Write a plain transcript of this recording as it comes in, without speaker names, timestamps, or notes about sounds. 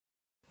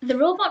The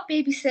Robot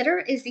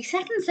Babysitter is the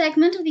second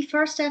segment of the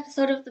first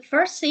episode of the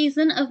first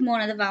season of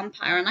Mona the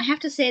Vampire, and I have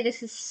to say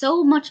this is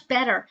so much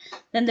better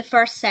than the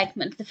first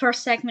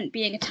segment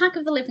being Attack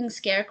of the Living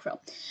Scarecrow.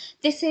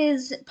 This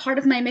is part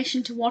of my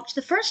mission to watch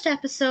the first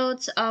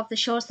episodes of the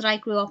shows that I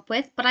grew up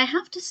with, but I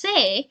have to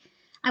say,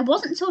 I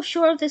wasn't so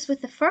sure of this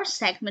with the first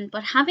segment,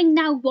 but having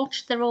now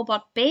watched The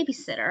Robot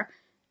Babysitter,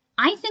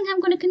 I think I'm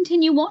going to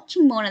continue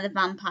watching Mona the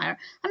Vampire.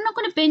 I'm not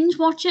going to binge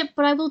watch it,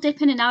 but I will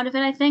dip in and out of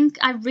it, I think.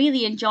 I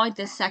really enjoyed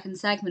this second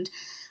segment.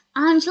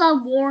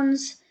 Angela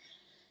warns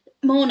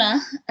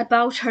Mona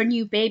about her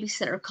new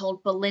babysitter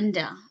called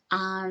Belinda,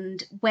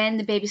 and when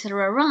the babysitter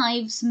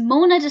arrives,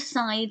 Mona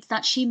decides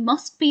that she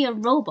must be a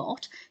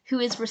robot who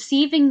is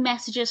receiving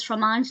messages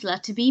from Angela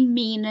to be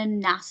mean and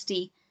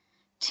nasty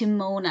to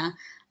Mona.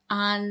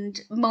 And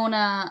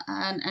Mona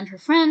and her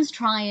friends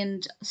try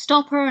and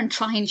stop her and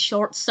try and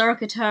short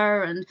circuit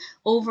her and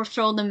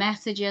overthrow the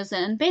messages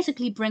and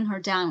basically bring her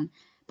down.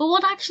 But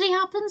what actually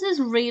happens is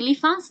really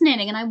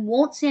fascinating, and I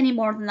won't say any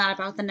more than that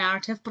about the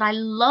narrative, but I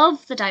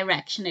love the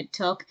direction it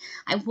took.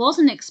 I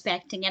wasn't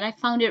expecting it. I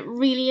found it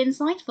really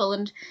insightful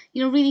and,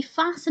 really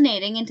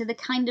fascinating into the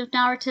kind of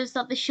narratives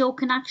that the show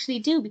can actually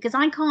do, because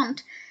I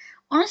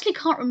honestly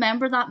can't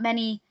remember that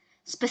many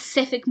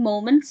specific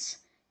moments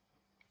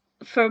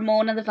for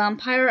Mona the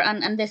Vampire,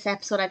 and this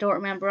episode I don't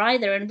remember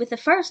either. And with the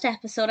first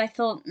episode, I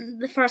thought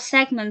the first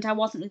segment I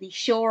wasn't really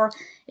sure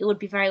it would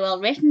be very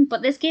well written,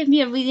 but this gave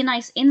me a really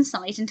nice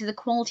insight into the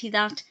quality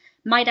that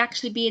might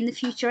actually be in the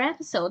future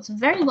episodes.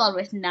 Very well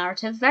written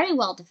narrative, very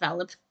well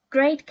developed,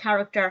 great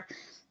character.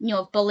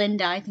 Of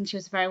Belinda, I think she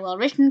was a very well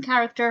written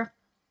character.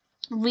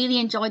 Really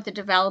enjoyed the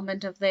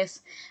development of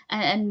this,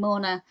 and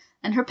Mona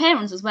and her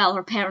parents as well.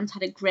 Her parents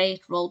had a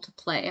great role to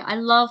play. I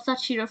love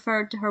that she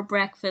referred to her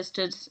breakfast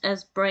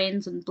as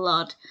brains and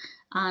blood,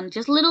 and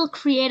just little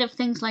creative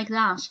things like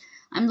that.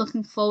 I'm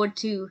looking forward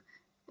to,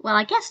 well,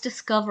 I guess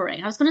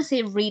discovering. I was going to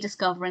say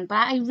rediscovering,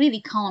 but I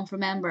really can't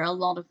remember a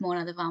lot of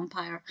Mona the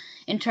Vampire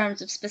in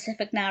terms of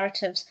specific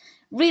narratives.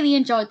 Really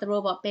enjoyed The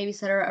Robot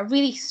Babysitter, a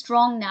really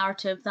strong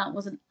narrative that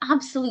was an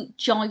absolute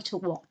joy to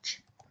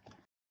watch.